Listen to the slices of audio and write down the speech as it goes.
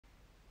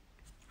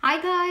Hi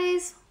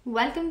guys,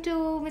 welcome to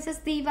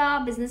Mrs.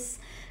 Diva Business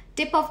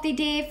Tip of the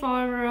Day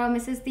for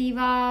Mrs.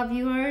 Diva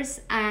viewers,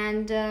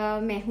 and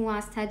मैं हूँ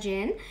आस्था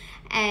Jain,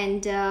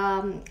 and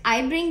I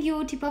bring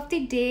you tip of the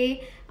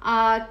day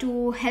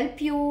to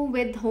help you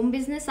with home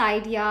business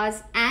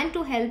ideas and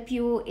to help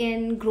you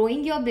in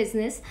growing your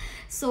business.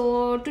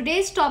 So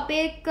today's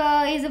topic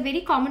is a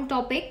very common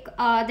topic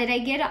that I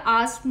get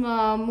asked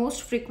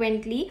most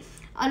frequently.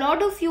 A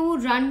lot of you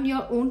run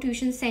your own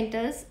tuition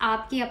centers.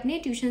 आपके अपने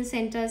tuition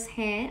centres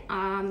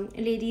हैं.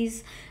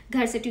 Ladies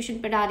घर से tuition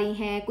पढ़ा रही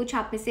हैं. कुछ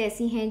आप में से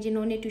ऐसी हैं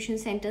जिन्होंने ट्यूशन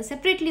सेंटर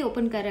सेपरेटली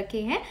ओपन कर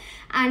रखे हैं.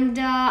 And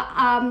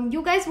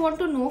you guys want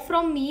to know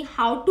from me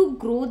how to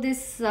grow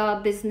this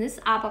business.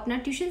 आप अपना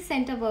ट्यूशन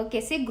सेंटर वर्क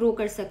कैसे ग्रो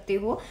कर सकते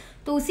हो,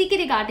 तो उसी के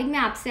रिगार्डिंग मैं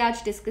आपसे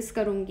आज डिस्कस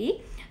करूँगी.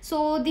 So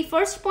the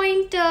first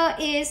point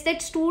is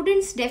that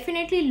students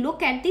definitely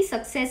look at the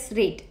success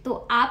rate. तो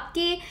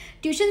आपके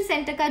ट्यूशन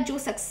सेंटर का जो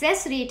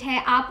सक्सेस रेट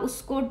है आप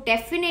उसको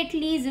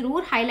डेफिनेटली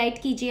ज़रूर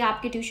हाईलाइट कीजिए.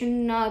 आपके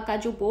ट्यूशन का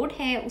जो बोर्ड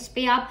है उस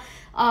पर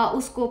आप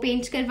उसको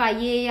पेंट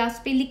करवाइए या उस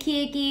पर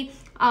लिखिए कि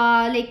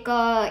like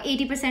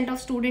 80%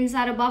 of students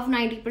are above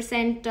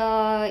 90%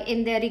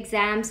 in their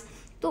exams.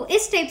 तो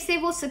इस टाइप से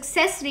वो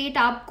सक्सेस रेट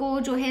आपको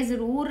जो है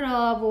ज़रूर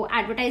वो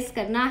एडवर्टाइज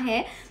करना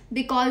है,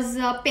 बिकॉज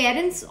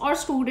पेरेंट्स और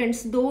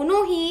स्टूडेंट्स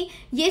दोनों ही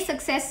ये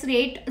सक्सेस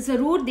रेट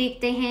ज़रूर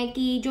देखते हैं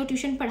कि जो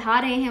ट्यूशन पढ़ा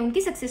रहे हैं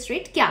उनकी सक्सेस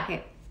रेट क्या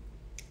है.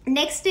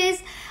 नेक्स्ट इज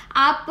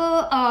आप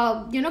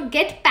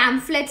gate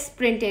pamphlets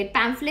printed.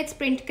 Pamphlets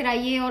print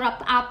कराइए और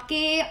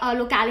आपके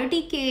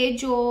लोकेलिटी के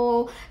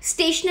जो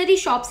स्टेशनरी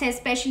शॉप्स हैं,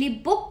 स्पेशली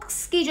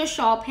बुक्स की जो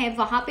शॉप है,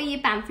 वहाँ पे ये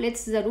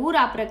पैम्फलेट्स ज़रूर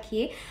आप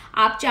रखिए.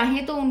 आप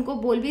चाहें तो उनको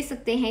बोल भी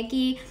सकते हैं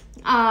कि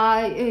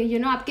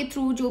आपके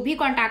थ्रू जो भी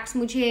कॉन्टैक्ट्स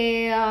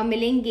मुझे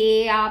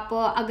मिलेंगे, आप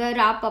अगर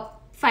आप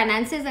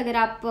फाइनेंसेस अगर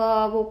आप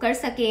वो कर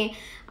सकें,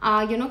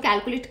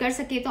 कैलकुलेट कर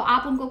सके, तो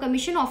आप उनको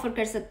कमीशन ऑफर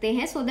कर सकते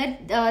हैं, so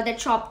that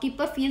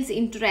shopkeeper feels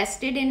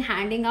interested in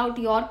handing out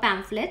your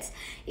pamphlets.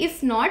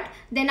 If not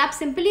then आप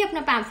सिंपली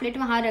अपना पैम्फलेट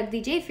वहाँ रख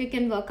दीजिए, if you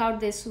can work out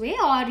this way.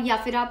 और या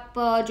फिर आप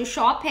जो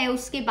शॉप है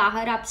उसके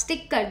बाहर आप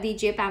स्टिक कर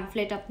दीजिए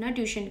पैम्फलेट अपना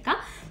ट्यूशन का,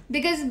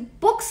 बिकॉज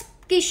बुक्स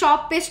की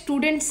शॉप पे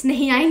स्टूडेंट्स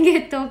नहीं आएंगे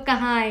तो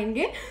कहाँ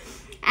आएंगे.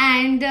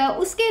 एंड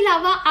उसके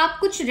अलावा आप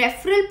कुछ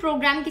रेफरल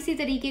प्रोग्राम किसी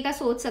तरीके का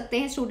सोच सकते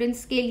हैं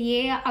स्टूडेंट्स के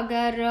लिए.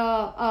 अगर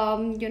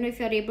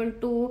if you are able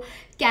to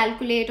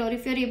calculate और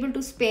if you are able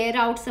to spare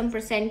out some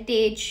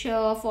percentage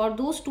for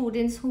दो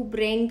students who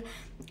bring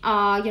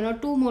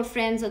 2 more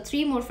friends or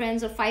 3 more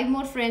friends or 5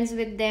 more friends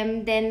with them,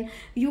 then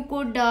you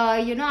could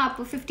आप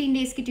 15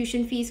 days की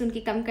tuition fees उनकी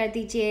कम कर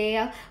दीजिए,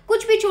 या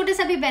कुछ भी छोटे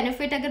सा भी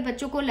बेनिफिट अगर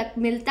बच्चों को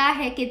मिलता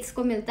है, किड्स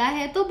को मिलता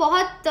है, तो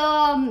बहुत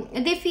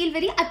they feel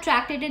very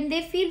attracted and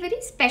they feel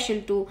very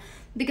special too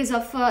because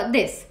of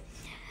this.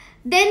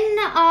 Then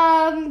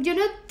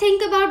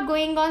think about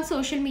going on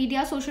social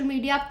media. Social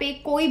media पे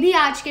कोई भी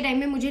आज के टाइम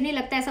में मुझे नहीं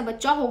लगता ऐसा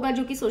बच्चा होगा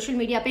जो कि सोशल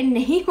मीडिया पे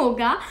नहीं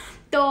होगा.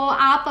 तो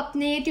आप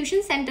अपने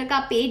ट्यूशन सेंटर का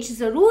पेज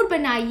ज़रूर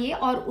बनाइए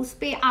और उस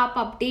पर आप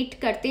अपडेट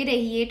करते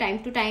रहिए टाइम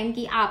टू टाइम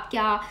कि आप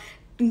क्या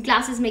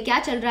क्लासेस में क्या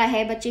चल रहा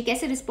है, बच्चे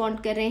कैसे रिस्पॉन्ड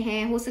कर रहे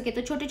हैं. हो सके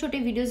तो छोटे छोटे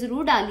वीडियो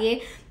ज़रूर डालिए,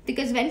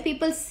 because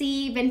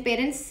when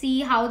parents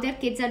see how their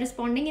kids are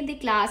responding in the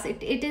class,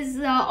 it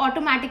is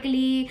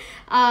automatically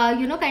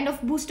kind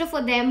of booster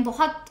for them.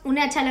 बहुत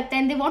उन्हें अच्छा लगता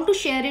है and they want to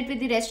share it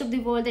with the rest of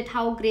the world that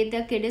how great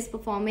their kid is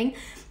performing.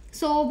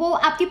 सो वो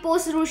आपकी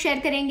post ज़रूर share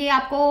करेंगे,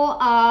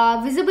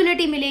 आपको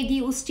विजिबिलिटी मिलेगी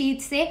उस चीज़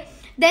से.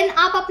 देन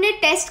आप अपने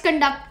टेस्ट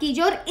कंडक्ट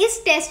कीजिए और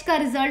इस टेस्ट का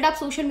रिजल्ट आप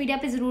सोशल मीडिया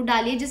पे ज़रूर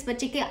डालिए. जिस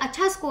बच्चे के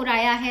अच्छा स्कोर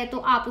आया है तो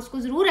आप उसको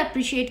ज़रूर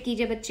अप्रिशिएट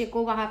कीजिए बच्चे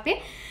को वहाँ पे.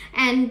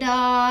 एंड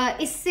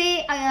इससे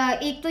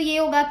एक तो ये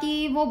होगा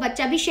कि वो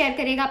बच्चा भी शेयर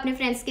करेगा अपने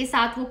फ्रेंड्स के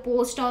साथ वो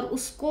पोस्ट, और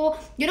उसको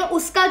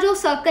उसका जो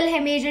सर्कल है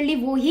मेजरली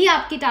वो ही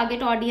आपकी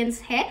टारगेट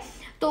ऑडियंस है,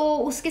 तो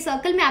उसके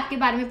सर्कल में आपके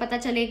बारे में पता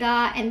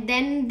चलेगा. And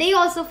then they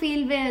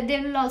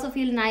will also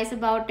feel nice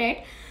about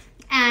it.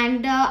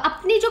 And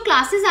अपनी जो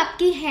क्लासेस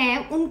आपकी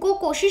हैं उनको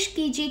कोशिश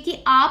कीजिए कि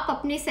आप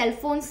अपने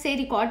सेलफोन से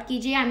रिकॉर्ड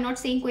कीजिए. आई एम नॉट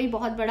सेइंग कोई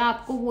बहुत बड़ा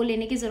आपको वो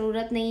लेने की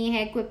ज़रूरत नहीं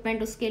है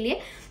इक्विपमेंट उसके लिए,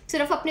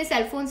 सिर्फ अपने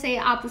सेलफोन से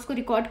आप उसको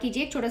रिकॉर्ड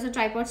कीजिए. एक छोटा सा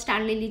ट्राइपॉड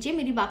स्टैंड ले लीजिए.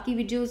 मेरी बाकी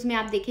वीडियोज़ में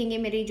आप देखेंगे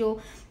मेरी जो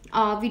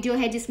वीडियो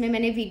है जिसमें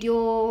मैंने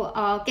वीडियो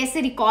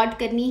कैसे रिकॉर्ड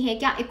करनी है,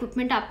 क्या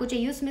इक्विपमेंट आपको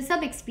चाहिए, उसमें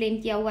सब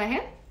एक्सप्लेन किया हुआ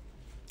है.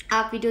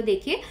 आप वीडियो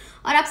देखिए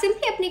और आप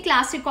सिंपली अपनी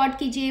क्लास रिकॉर्ड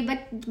कीजिए.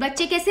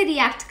 बच्चे कैसे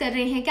रिएक्ट कर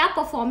रहे हैं, क्या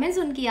परफॉर्मेंस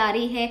उनकी आ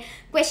रही है,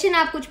 क्वेश्चन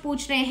आप कुछ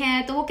पूछ रहे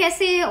हैं तो वो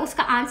कैसे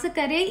उसका आंसर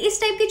कर रहे हैं. इस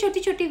टाइप की छोटी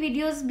छोटी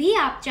वीडियोस भी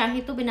आप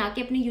चाहें तो बना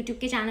के अपने यूट्यूब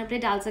के चैनल पे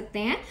डाल सकते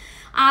हैं.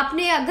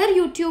 आपने अगर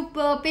यूट्यूब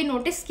पे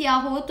नोटिस किया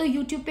हो तो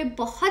यूट्यूब पे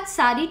बहुत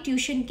सारी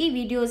ट्यूशन की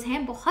वीडियोस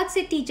हैं. बहुत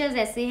से टीचर्स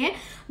ऐसे हैं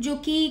जो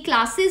कि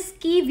क्लासेस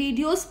की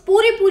वीडियोस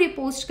पूरी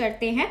पोस्ट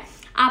करते हैं.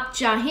 आप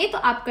चाहें तो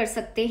आप कर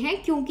सकते हैं,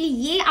 क्योंकि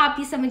ये आप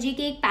ये समझिए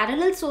कि एक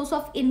पैरेलल सोर्स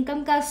ऑफ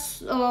इनकम का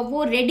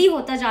वो रेडी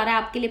होता जा रहा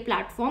है आपके लिए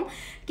प्लेटफॉर्म,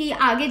 कि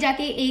आगे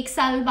जाके 1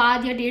 साल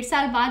बाद या 1.5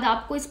 साल बाद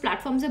आपको इस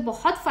प्लेटफॉर्म से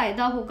बहुत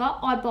फ़ायदा होगा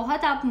और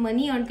बहुत आप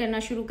मनी अर्न करना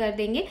शुरू कर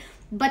देंगे.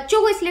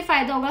 बच्चों को इसलिए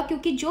फ़ायदा होगा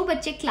क्योंकि जो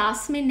बच्चे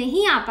क्लास में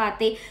नहीं आ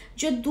पाते,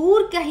 जो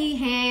दूर कहीं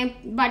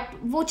हैं बट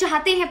वो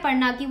चाहते हैं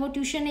पढ़ना कि वो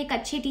ट्यूशन एक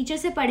अच्छे टीचर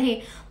से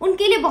पढ़े,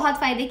 उनके लिए बहुत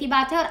फ़ायदे की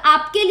बात है। और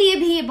आपके लिए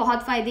भी ये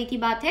बहुत फ़ायदे की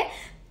बात है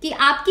कि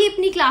आपकी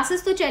अपनी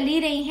क्लासेस तो चल ही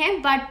रही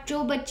हैं, बट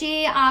जो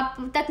बच्चे आप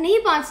तक नहीं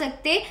पहुंच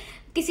सकते,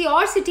 किसी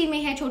और सिटी में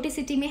है, छोटी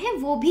सिटी में है,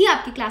 वो भी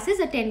आपकी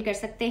क्लासेस अटेंड कर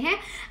सकते हैं।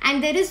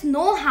 And there is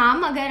no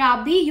harm अगर आप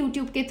भी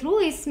यूट्यूब के थ्रू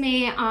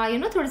इसमें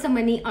थोड़ा सा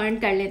मनी अर्न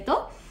कर ले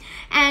तो।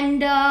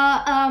 एंड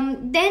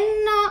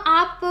देन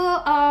आप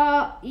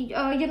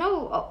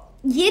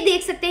ये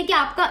देख सकते हैं कि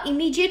आपका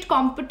इमीडिएट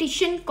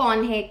कंपटीशन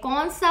कौन है,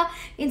 कौन सा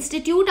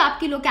इंस्टीट्यूट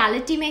आपकी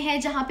लोकेलिटी में है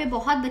जहाँ पे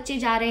बहुत बच्चे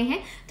जा रहे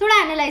हैं। थोड़ा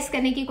एनालाइज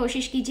करने की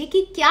कोशिश कीजिए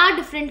कि क्या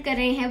डिफरेंट कर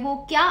रहे हैं वो,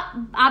 क्या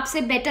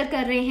आपसे बेटर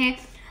कर रहे हैं।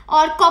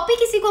 और कॉपी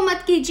किसी को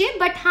मत कीजिए,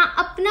 बट हाँ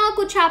अपना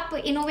कुछ आप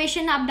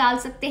इनोवेशन आप डाल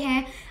सकते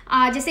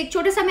हैं। जैसे एक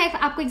छोटा सा मैं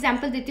आपको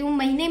एग्जांपल देती हूँ,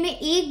 महीने में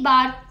एक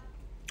बार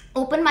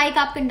ओपन माइक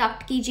आप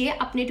कंडक्ट कीजिए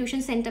अपने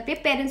ट्यूशन सेंटर पे,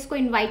 पेरेंट्स को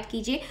इनवाइट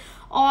कीजिए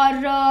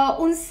और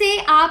उनसे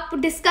आप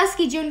डिस्कस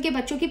कीजिए उनके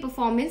बच्चों की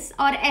परफॉर्मेंस।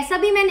 और ऐसा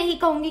भी मैं नहीं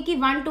कहूँगी कि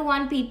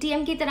 1-to-1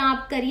 पीटीएम की तरह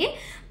आप करिए,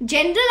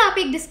 जनरल आप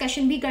एक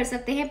डिस्कशन भी कर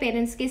सकते हैं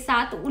पेरेंट्स के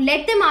साथ।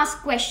 लेट देम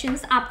आस्क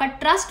क्वेश्चंस, आपका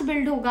ट्रस्ट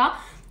बिल्ड होगा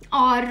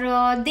और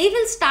they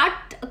will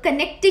start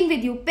connecting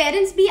with you.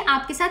 Parents भी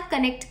आपके साथ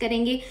कनेक्ट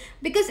करेंगे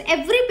because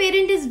every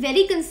parent is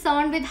very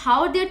concern with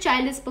how their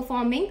child is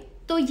performing.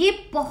 तो ये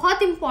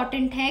बहुत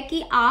इंपॉर्टेंट है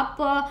कि आप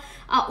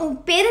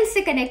पेरेंट्स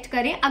से कनेक्ट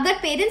करें। अगर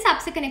पेरेंट्स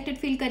आपसे कनेक्टेड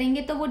फील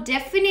करेंगे तो वो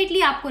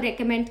डेफिनेटली आपको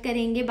रेकमेंड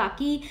करेंगे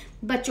बाकी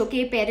बच्चों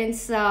के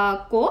पेरेंट्स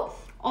को,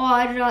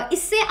 और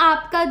इससे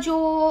आपका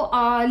जो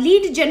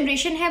लीड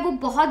जनरेशन है वो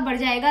बहुत बढ़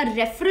जाएगा,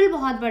 रेफरल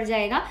बहुत बढ़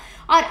जाएगा।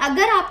 और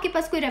अगर आपके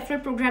पास कोई रेफरल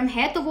प्रोग्राम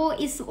है तो वो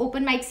इस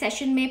ओपन माइक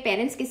सेशन में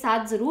पेरेंट्स के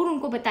साथ ज़रूर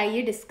उनको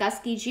बताइए,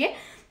 डिस्कस कीजिए,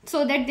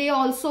 so that they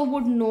also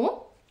would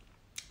know.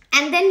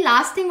 And then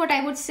last thing what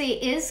I would say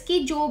is कि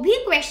जो भी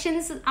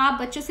क्वेश्चंस आप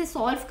बच्चों से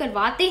सॉल्व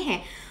करवाते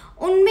हैं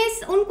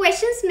उनमें उन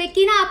क्वेश्चंस में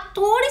कि ना आप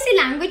थोड़ी सी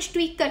लैंग्वेज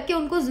ट्वीक करके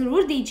उनको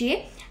ज़रूर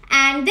दीजिए।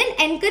 And then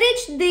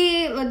encourage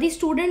the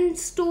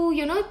students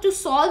to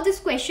solve this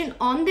question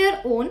on their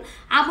own.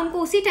 आप उनको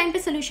उसी टाइम पे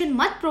सोल्यूशन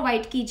मत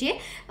प्रोवाइड कीजिए,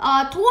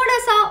 थोड़ा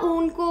सा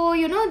उनको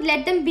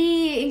let them be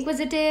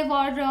inquisitive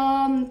और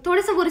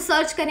थोड़ा सा वो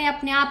रिसर्च करें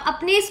अपने आप,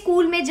 अपने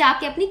स्कूल में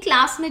जाके, अपनी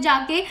क्लास में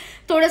जाके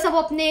थोड़ा सा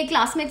वो अपने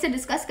क्लासमेट से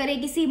डिस्कस करें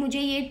कि सी मुझे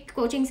ये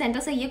कोचिंग सेंटर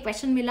से ये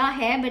क्वेश्चन मिला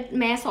है बट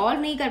मैं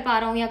सॉल्व नहीं कर पा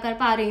रहा हूँ या कर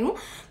पा रही हूँ।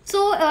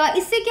 सो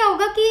इससे क्या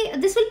होगा कि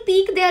this will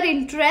peak their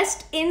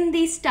interest in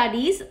the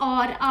studies,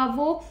 और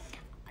वो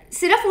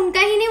सिर्फ उनका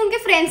ही नहीं उनके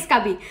फ्रेंड्स का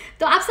भी।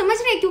 तो आप समझ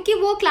रहे हैं, क्योंकि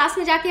वो क्लास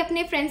में जाके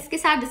अपने फ्रेंड्स के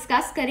साथ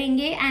डिस्कस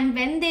करेंगे and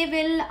when they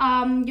will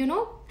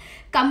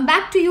come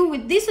back to you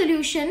with the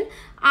solution,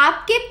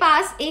 आपके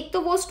पास एक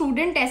तो वो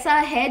स्टूडेंट ऐसा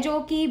है जो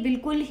कि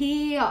बिल्कुल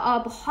ही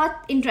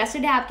बहुत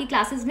इंटरेस्टेड है आपकी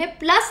क्लासेस में,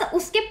 प्लस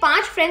उसके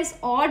 5 फ्रेंड्स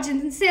और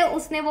जिनसे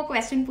उसने वो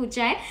क्वेश्चन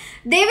पूछा है,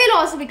 they will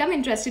also become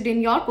interested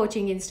in your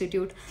coaching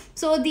institute.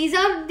 So these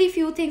are the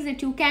few things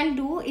that you can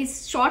do.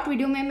 इस शॉर्ट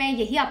वीडियो में मैं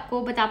यही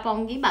आपको बता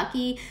पाऊंगी,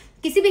 बाकी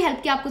किसी भी हेल्प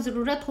की आपको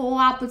ज़रूरत हो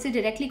आप मुझसे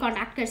डायरेक्टली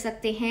कांटेक्ट कर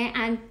सकते हैं।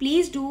 And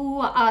please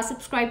do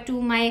subscribe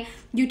to my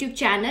YouTube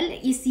channel.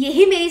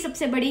 यही मेरी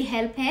सबसे बड़ी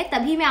हेल्प है,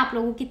 तभी मैं आप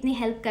लोगों की इतनी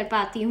हेल्प कर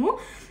पाती हूँ।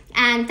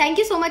 And thank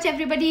you so much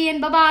everybody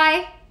and bye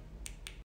bye.